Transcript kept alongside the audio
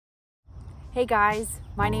Hey guys,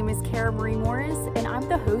 my name is Kara Marie Morris, and I'm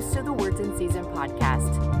the host of the Words in Season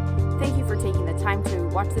podcast. Thank you for taking the time to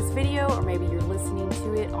watch this video, or maybe you're listening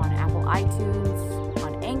to it on Apple iTunes,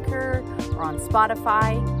 on Anchor, or on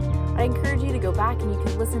Spotify. I encourage you to go back and you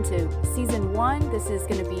can listen to Season 1. This week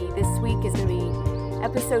is going to be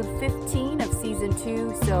episode 15 of Season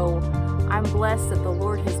 2, so I'm blessed that the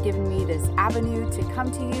Lord has given me this avenue to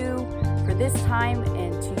come to you for this time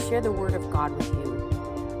and to share the Word of God with you.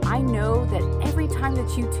 I know that every time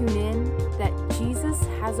that you tune in, that Jesus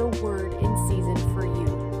has a word in season for you.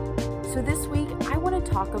 So this week, I want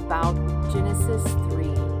to talk about Genesis 3.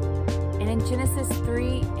 And in Genesis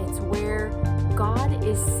 3, it's where God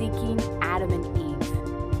is seeking Adam and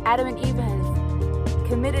Eve. Adam and Eve have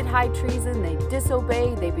committed high treason. They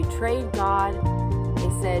disobeyed. They betrayed God. They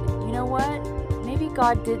said, you know what? Maybe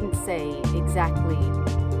God didn't say exactly,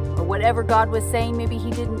 or whatever God was saying, maybe he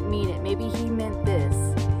didn't mean it. Maybe he meant this.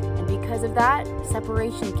 Because of that,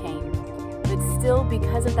 separation came. But still,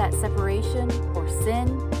 because of that separation or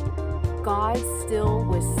sin, God still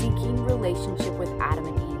was seeking relationship with Adam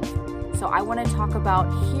and Eve. So I want to talk about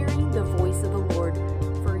hearing the voice of the Lord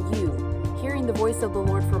for you, hearing the voice of the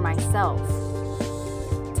Lord for myself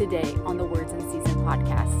today on the Words in Season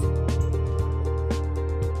podcast.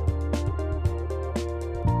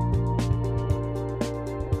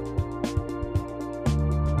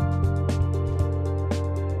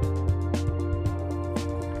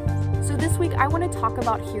 This week, I want to talk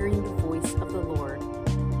about hearing the voice of the Lord.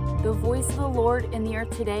 The voice of the Lord in the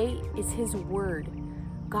earth today is His Word.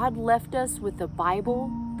 God left us with the Bible,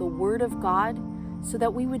 the Word of God, so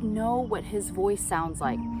that we would know what His voice sounds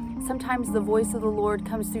like. Sometimes the voice of the Lord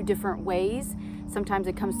comes through different ways. Sometimes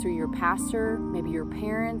it comes through your pastor, maybe your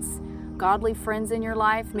parents, godly friends in your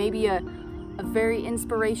life, maybe a very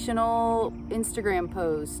inspirational Instagram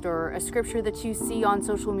post or a scripture that you see on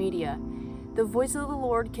social media. The voice of the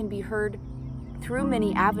Lord can be heard through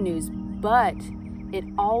many avenues, but it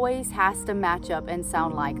always has to match up and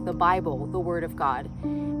sound like the Bible, the Word of God.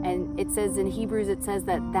 And it says in Hebrews, it says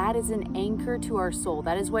that is an anchor to our soul.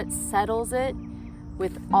 That is what settles it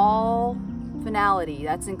with all finality.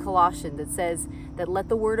 That's in Colossians. It says that let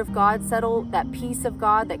the Word of God settle, that peace of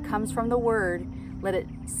God that comes from the Word, let it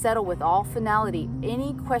settle with all finality.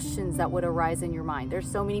 Any questions that would arise in your mind.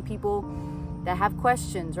 There's so many people that have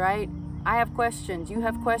questions, right? I have questions, you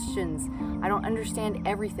have questions. I don't understand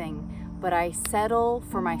everything, but I settle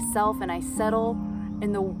for myself and I settle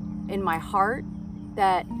in my heart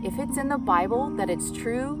that if it's in the Bible, that it's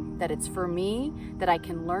true, that it's for me, that I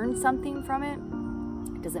can learn something from it.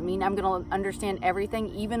 It doesn't mean I'm going to understand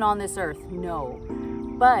everything, even on this earth. No.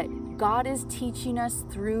 But God is teaching us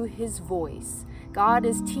through His voice. God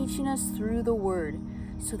is teaching us through the Word,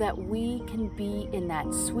 so that we can be in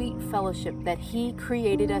that sweet fellowship that He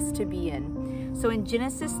created us to be in. So in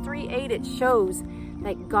Genesis 3:8, it shows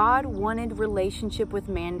that God wanted relationship with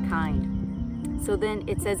mankind. So then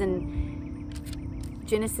it says in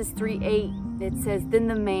Genesis 3:8, it says, then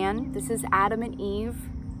the man, this is Adam and Eve.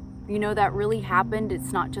 You know that really happened.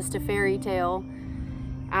 It's not just a fairy tale.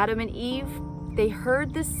 Adam and Eve, they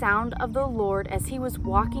heard the sound of the Lord as He was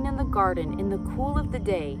walking in the garden in the cool of the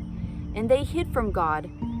day. And they hid from God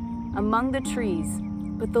among the trees.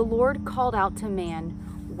 But the Lord called out to man,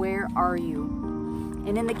 where are you?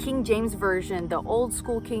 And in the King James Version, the old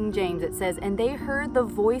school King James, it says, and they heard the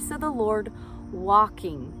voice of the Lord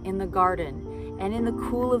walking in the garden and in the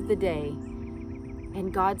cool of the day.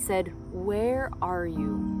 And God said, where are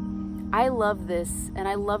you? I love this, and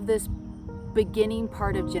I love this beginning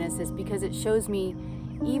part of Genesis because it shows me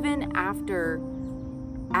even after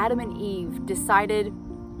Adam and Eve decided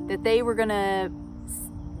that they were going to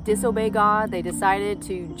disobey God. They decided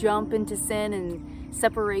to jump into sin and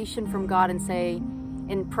separation from God and say,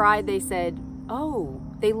 in pride, they said,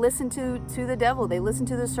 they listened to the devil. They listened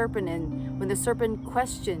to the serpent. And when the serpent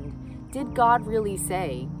questioned, did God really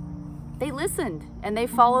say? They listened and they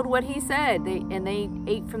followed what he said. They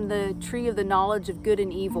ate from the tree of the knowledge of good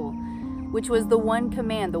and evil, which was the one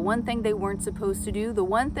command, the one thing they weren't supposed to do. The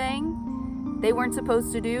one thing they weren't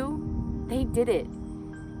supposed to do, they did it.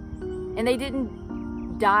 And they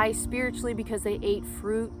didn't die spiritually because they ate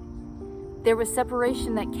fruit. There was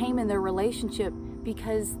separation that came in their relationship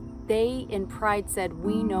because they in pride said,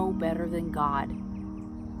 we know better than God.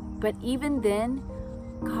 But even then,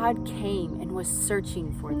 God came and was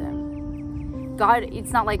searching for them.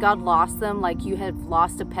 It's not like God lost them like you have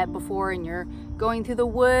lost a pet before and you're going through the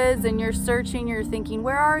woods and you're searching, you're thinking,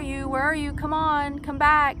 where are you? Where are you? Come on, come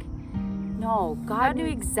back. No, God knew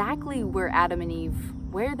exactly where Adam and Eve,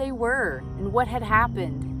 where they were and what had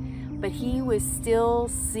happened. But He was still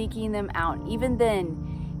seeking them out. Even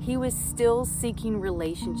then, He was still seeking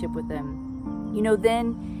relationship with them.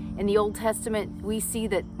 Then in the Old Testament, we see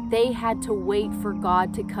that they had to wait for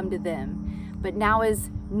God to come to them. But now as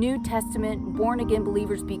New Testament, born-again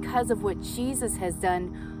believers, because of what Jesus has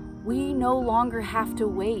done, we no longer have to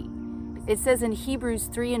wait. It says in Hebrews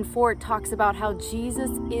 3 and 4, it talks about how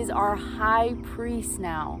Jesus is our high priest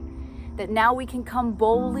now. That now we can come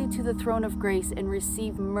boldly to the throne of grace and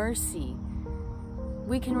receive mercy.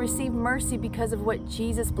 We can receive mercy because of what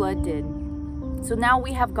Jesus' blood did. So now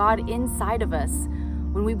we have God inside of us.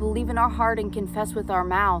 When we believe in our heart and confess with our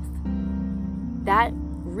mouth, that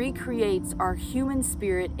recreates our human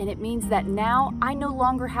spirit, and it means that now I no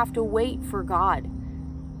longer have to wait for God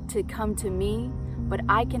to come to me, but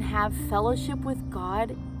I can have fellowship with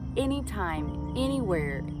God anytime,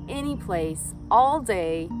 anywhere, any place, all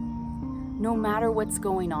day, no matter what's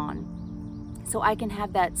going on. So I can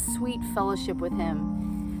have that sweet fellowship with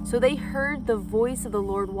Him. So they heard the voice of the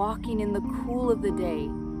Lord walking in the cool of the day.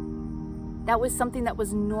 That was something that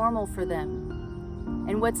was normal for them.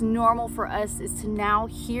 And what's normal for us is to now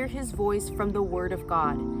hear His voice from the Word of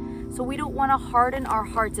God. So we don't want to harden our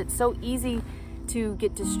hearts. It's so easy to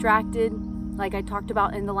get distracted. Like I talked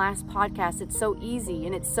about in the last podcast, it's so easy,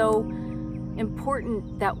 and it's so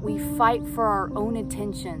important that we fight for our own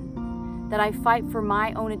attention. That I fight for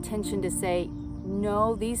my own attention to say,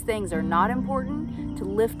 no, these things are not important, to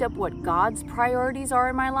lift up what God's priorities are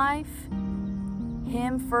in my life.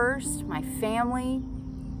 Him first, my family,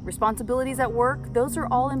 responsibilities at work, those are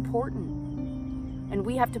all important. And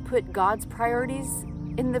we have to put God's priorities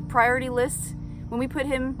in the priority list. When we put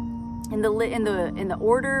Him in the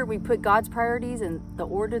order, we put God's priorities in the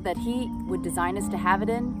order that He would design us to have it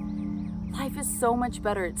in. Life is so much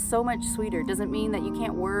better. It's so much sweeter. Doesn't mean that you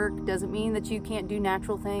can't work, doesn't mean that you can't do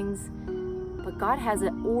natural things. But God has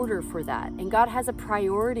an order for that, and God has a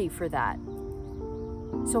priority for that.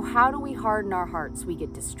 So how do we harden our hearts? We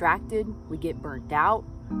get distracted, we get burnt out,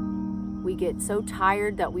 we get so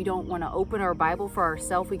tired that we don't want to open our Bible for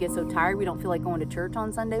ourselves. We get so tired we don't feel like going to church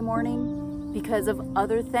on Sunday morning because of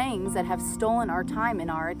other things that have stolen our time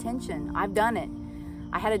and our attention. I've done it.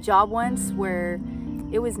 I had a job once where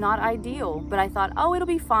it was not ideal, but I thought, oh, it'll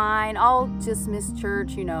be fine. I'll just miss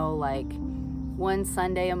church, like one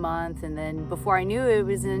Sunday a month. And then before I knew it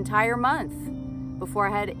was an entire month before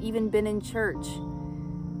I had even been in church.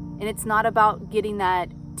 And it's not about getting that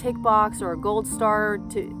tick box or a gold star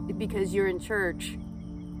because you're in church.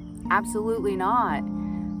 Absolutely not.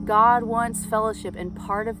 God wants fellowship, and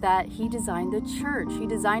part of that, He designed the church. He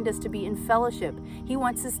designed us to be in fellowship. He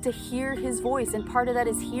wants us to hear His voice, and part of that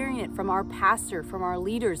is hearing it from our pastor, from our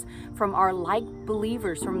leaders, from our like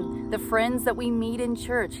believers, from the friends that we meet in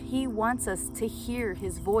church. He wants us to hear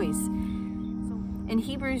His voice. In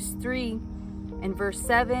Hebrews 3, in verse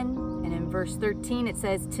 7 and in verse 13, it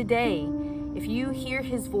says, "Today, if you hear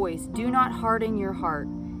His voice, do not harden your heart."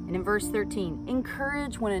 And in verse 13,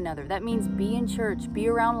 encourage one another. That means be in church, be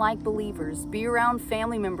around like believers, be around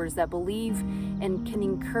family members that believe and can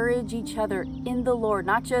encourage each other in the Lord.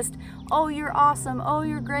 Not just, oh, you're awesome, oh,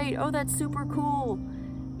 you're great, oh, that's super cool.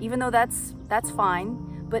 Even though that's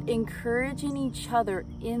fine, but encouraging each other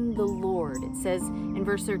in the Lord. It says in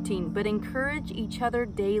verse 13, but encourage each other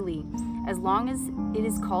daily, as long as it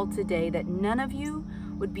is called today, that none of you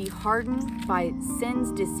would be hardened by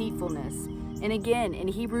sin's deceitfulness. And again, in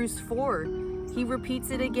Hebrews 4, he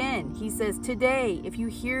repeats it again. He says, today, if you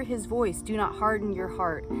hear His voice, do not harden your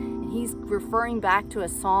heart. And he's referring back to a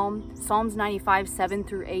psalm, Psalms 95, 7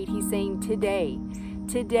 through 8. He's saying,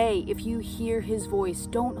 today, if you hear His voice,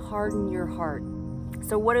 don't harden your heart.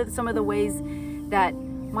 So what are some of the ways that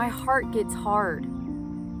my heart gets hard?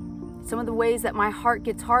 Some of the ways that my heart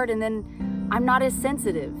gets hard, and then I'm not as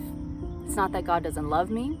sensitive. It's not that God doesn't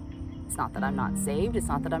love me. It's not that I'm not saved. It's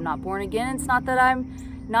not that I'm not born again. It's not that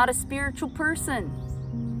I'm not a spiritual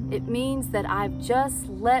person. It means that I've just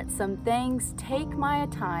let some things take my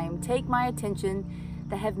time, take my attention,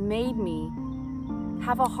 that have made me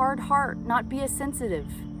have a hard heart, not be as sensitive,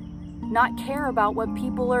 not care about what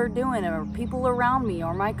people are doing or people around me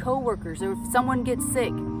or my coworkers, or if someone gets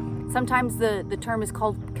sick. Sometimes the term is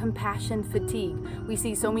called compassion fatigue. We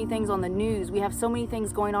see so many things on the news. We have so many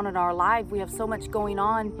things going on in our life. We have so much going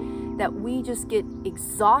on that we just get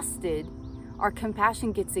exhausted. Our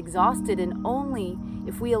compassion gets exhausted, and only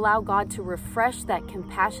if we allow God to refresh that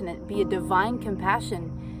compassion and be a divine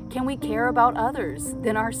compassion can we care about others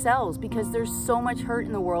than ourselves, because there's so much hurt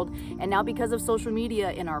in the world. And now because of social media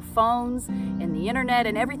and our phones and the internet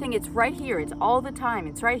and everything, it's right here. It's all the time.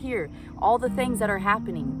 It's right here. All the things that are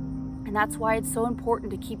happening. And that's why it's so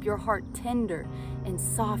important to keep your heart tender and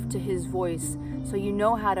soft to his voice, so you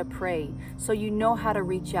know how to pray, so you know how to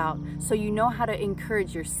reach out, so you know how to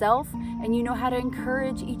encourage yourself, and you know how to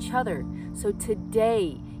encourage each other. So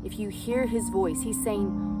today, if you hear his voice, he's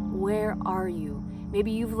saying, where are you?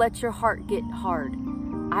 Maybe you've let your heart get hard.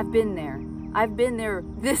 I've been there. I've been there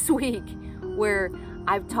this week where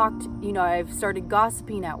I've talked, I've started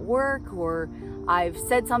gossiping at work, or I've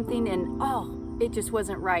said something and, it just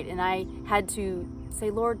wasn't right. And I had to say,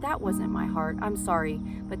 Lord, that wasn't my heart. I'm sorry.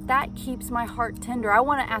 But that keeps my heart tender. I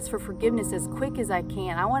want to ask for forgiveness as quick as I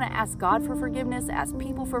can. I want to ask God for forgiveness, ask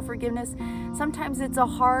people for forgiveness. Sometimes it's a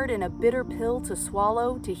hard and a bitter pill to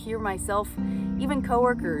swallow, to hear myself, even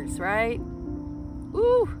coworkers, right?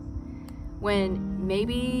 Ooh, when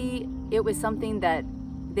maybe it was something that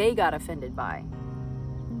they got offended by.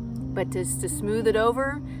 But just to smooth it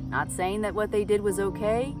over, not saying that what they did was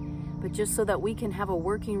okay, but just so that we can have a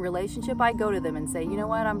working relationship, I go to them and say, you know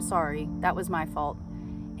what, I'm sorry, that was my fault.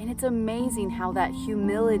 And it's amazing how that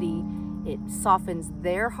humility, it softens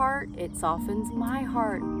their heart, it softens my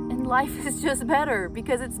heart, and life is just better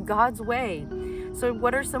because it's God's way. So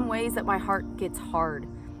what are some ways that my heart gets hard?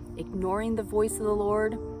 Ignoring the voice of the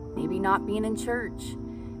Lord, maybe not being in church,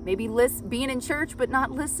 maybe being in church but not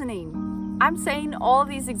listening. I'm saying all of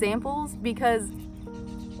these examples because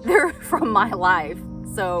they're from my life.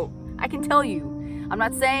 So I can tell you, I'm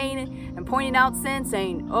not saying and pointing out sin,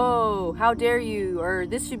 saying, oh, how dare you, or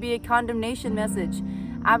this should be a condemnation message.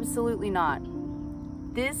 Absolutely not.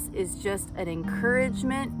 This is just an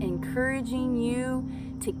encouragement, encouraging you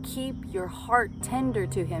to keep your heart tender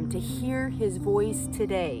to him, to hear his voice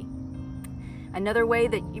today. Another way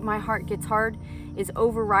that my heart gets hard is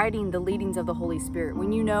overriding the leadings of the Holy Spirit.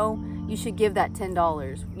 When you know you should give that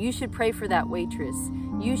 $10, you should pray for that waitress,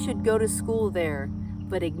 you should go to school there,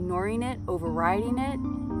 but ignoring it, overriding it,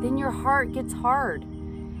 then your heart gets hard.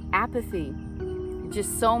 Apathy.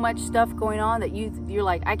 Just so much stuff going on that you're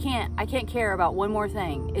like, I can't care about one more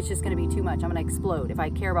thing. It's just going to be too much. I'm going to explode if I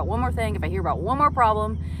care about one more thing, if I hear about one more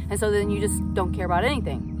problem. And so then you just don't care about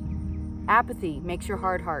anything. Apathy makes your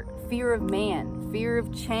heart hard. Fear of man, fear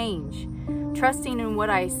of change, trusting in what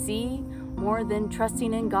I see more than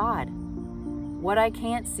trusting in God. What I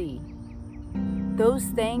can't see. Those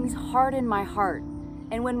things harden my heart.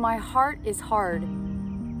 And when my heart is hard,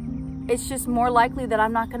 it's just more likely that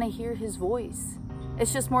I'm not going to hear his voice.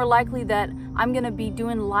 It's just more likely that I'm going to be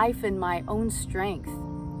doing life in my own strength.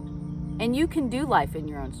 And you can do life in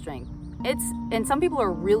your own strength. And some people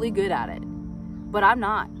are really good at it, but I'm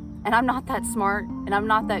not. And I'm not that smart, and I'm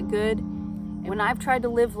not that good. And when I've tried to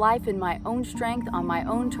live life in my own strength, on my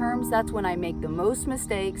own terms, that's when I make the most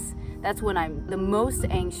mistakes. That's when I'm the most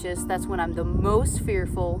anxious. That's when I'm the most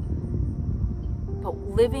fearful. But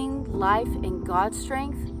living life in God's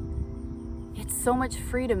strength, it's so much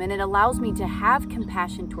freedom, and it allows me to have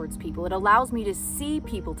compassion towards people. It allows me to see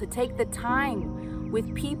people, to take the time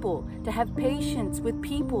with people, to have patience with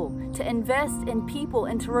people, to invest in people,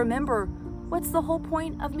 and to remember, what's the whole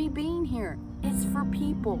point of me being here? It's for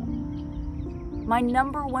people. My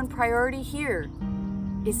number one priority here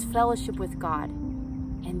is fellowship with God.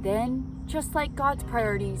 And then, just like God's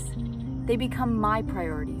priorities, they become my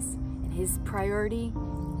priorities. And his priority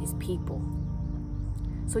is people.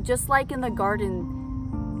 So just like in the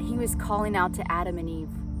garden, he was calling out to Adam and Eve,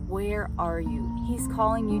 where are you? He's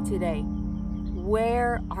calling you today.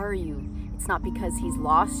 Where are you? It's not because he's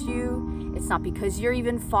lost you. It's not because you're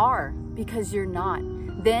even far, because you're not.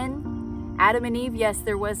 Then Adam and Eve, yes,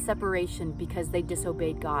 there was separation because they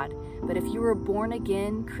disobeyed God. But if you were born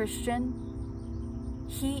again Christian,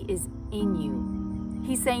 he is in you.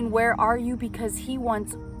 He's saying, where are you? Because he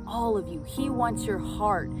wants all of you. He wants your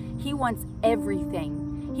heart. He wants everything.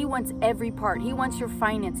 He wants every part. He wants your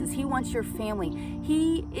finances. He wants your family.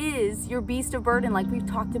 He is your beast of burden, like we've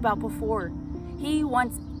talked about before. He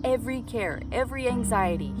wants every care, every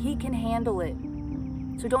anxiety. He can handle it.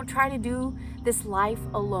 So don't try to do this life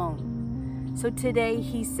alone. So today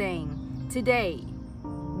he's saying, today,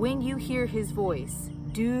 when you hear his voice,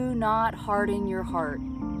 do not harden your heart.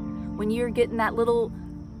 When you're getting that little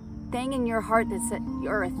thing in your heart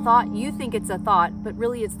or a thought, you think it's a thought, but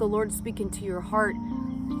really it's the Lord speaking to your heart.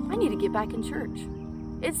 I need to get back in church.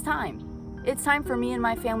 It's time. It's time for me and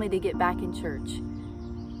my family to get back in church.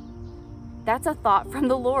 That's a thought from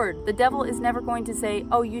the Lord. The devil is never going to say,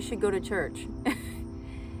 oh, you should go to church.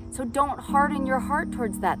 So don't harden your heart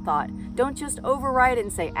towards that thought. Don't just override it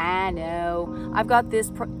and say, no, I've got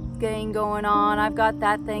this thing going on. I've got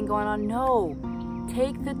that thing going on. No,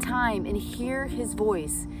 take the time and hear his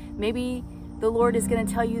voice. Maybe the Lord is going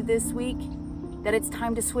to tell you this week that it's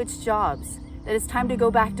time to switch jobs. that it's time to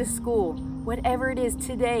go back to school. Whatever it is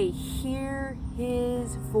today, hear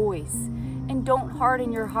his voice and don't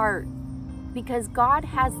harden your heart, because God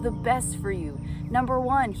has the best for you. Number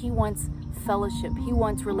one, he wants fellowship. He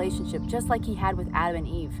wants relationship, just like he had with Adam and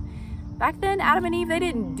Eve. Back then, Adam and Eve, they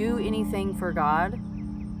didn't do anything for God.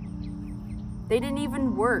 They didn't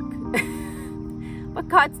even work. But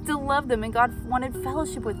God still loved them, and God wanted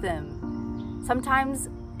fellowship with them. Sometimes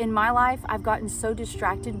in my life, I've gotten so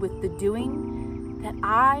distracted with the doing that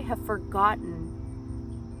I have forgotten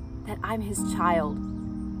that I'm his child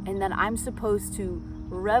and that I'm supposed to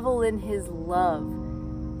revel in his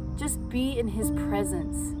love. Just be in his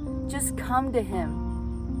presence. Just come to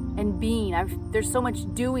him and being. There's so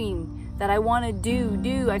much doing that I want to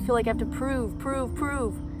do. I feel like I have to prove.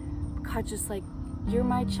 God's just like, you're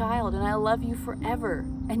my child and I love you forever,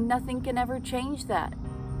 and nothing can ever change that.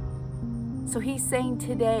 So he's saying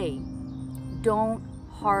today, don't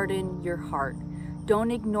harden your heart.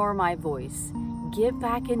 Don't ignore my voice. Get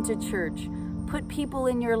back into church. Put people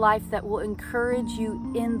in your life that will encourage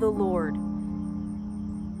you in the Lord.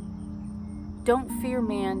 Don't fear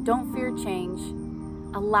man. Don't fear change.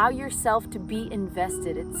 Allow yourself to be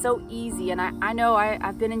invested. It's so easy. And I know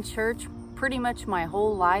I've been in church pretty much my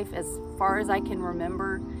whole life, as far as I can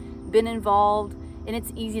remember, been involved, and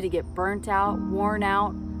it's easy to get burnt out, worn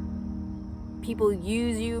out. People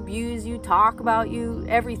use you, abuse you, talk about you,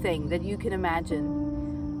 everything that you can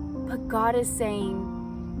imagine. But God is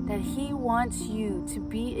saying that he wants you to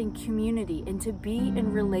be in community and to be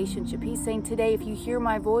in relationship. He's saying today, if you hear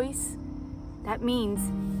my voice, that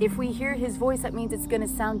means if we hear his voice, that means it's going to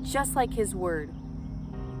sound just like his word.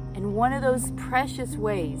 And one of those precious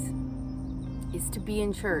ways is to be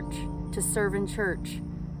in church, to serve in church,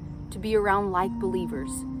 to be around like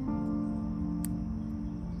believers.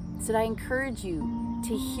 So I encourage you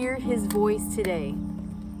to hear his voice today.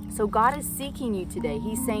 So God is seeking you today.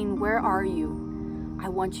 He's saying, where are you? I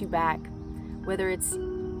want you back. Whether it's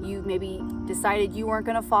you maybe decided you weren't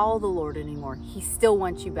going to follow the Lord anymore, he still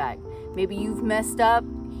wants you back. Maybe you've messed up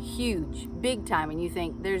huge, big time, and you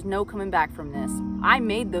think there's no coming back from this. I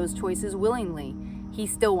made those choices willingly. He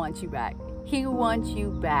still wants you back. He wants you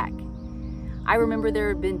back. I remember there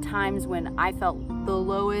have been times when I felt the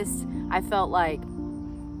lowest. I felt like,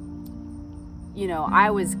 I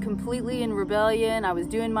was completely in rebellion. I was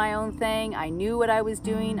doing my own thing. I knew what I was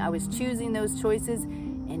doing. I was choosing those choices.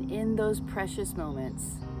 And in those precious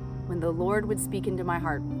moments, when the Lord would speak into my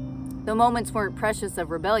heart, the moments weren't precious of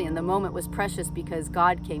rebellion. The moment was precious because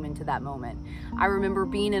God came into that moment. I remember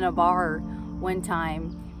being in a bar one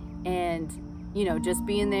time and just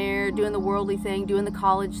being there, doing the worldly thing, doing the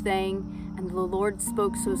college thing. And the Lord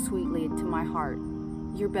spoke so sweetly to my heart.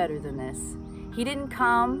 You're better than this. He didn't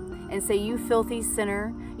come and say, you filthy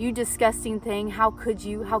sinner, you disgusting thing, how could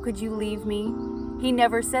you leave me? He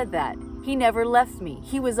never said that. He never left me.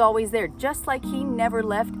 He was always there. Just like he never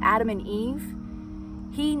left Adam and Eve,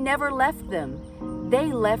 he never left them.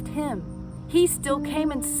 They left him. He still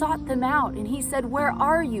came and sought them out, and he said, where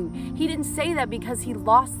are you? He didn't say that because he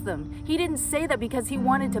lost them. He didn't say that because he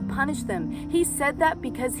wanted to punish them. He said that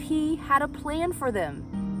because he had a plan for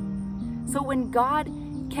them. So when God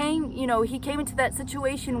came, he came into that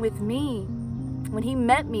situation with me, when he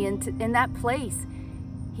met me in that place,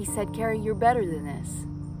 he said, Carrie, you're better than this,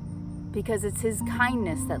 because it's his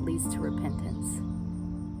kindness that leads to repentance.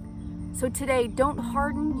 So today, don't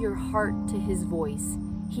harden your heart to his voice.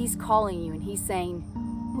 He's calling you and he's saying,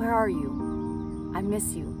 where are you? I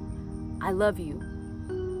miss you. I love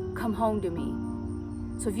you. Come home to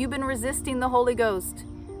me. So if you've been resisting the Holy Ghost,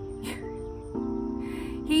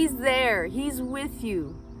 he's there. He's with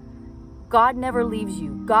you. God never leaves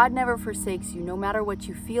you. God never forsakes you. No matter what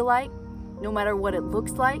you feel like, no matter what it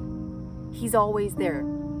looks like, he's always there.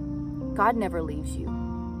 God never leaves you.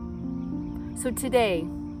 So today,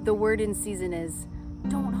 the word in season is,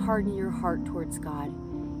 don't harden your heart towards God.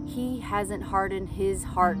 He hasn't hardened his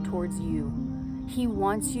heart towards you. He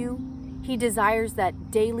wants you. He desires that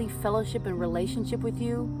daily fellowship and relationship with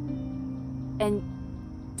you. And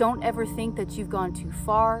don't ever think that you've gone too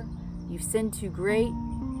far, you've sinned too great,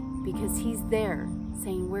 because he's there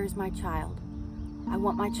saying, where's my child? I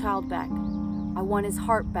want my child back. I want his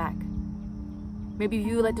heart back. Maybe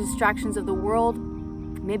you let distractions of the world,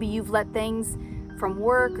 maybe you've let things from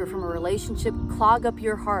work or from a relationship clog up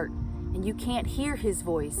your heart and you can't hear his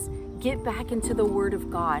voice. Get back into the Word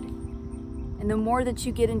of God. And the more that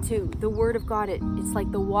you get into the Word of God, it's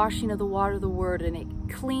like the washing of the water of the Word, and it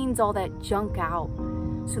cleans all that junk out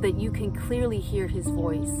so that you can clearly hear his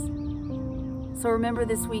voice. So remember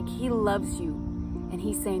this week, he loves you and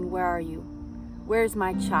he's saying, where are you? Where's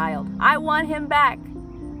my child? I want him back.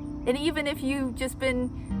 And even if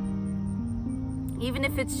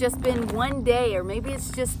it's just been one day, or maybe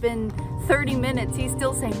it's just been 30 minutes, he's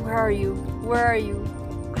still saying, where are you? Where are you?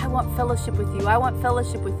 I want fellowship with you. I want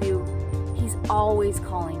fellowship with you. He's always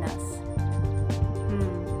calling us.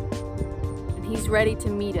 And he's ready to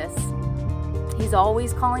meet us. He's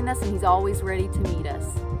always calling us, and he's always ready to meet us.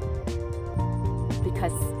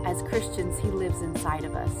 Because as Christians, he lives inside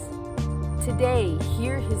of us. Today,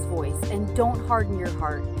 hear his voice and don't harden your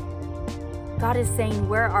heart. God is saying,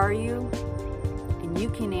 where are you? And you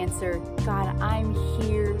can answer, God, I'm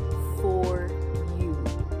here for you.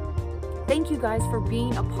 Thank you guys for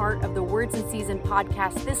being a part of the Words in Season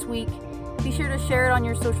podcast this week. Be sure to share it on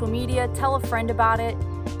your social media, tell a friend about it,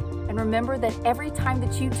 and remember that every time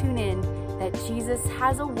that you tune in, that Jesus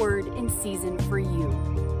has a word in season for you.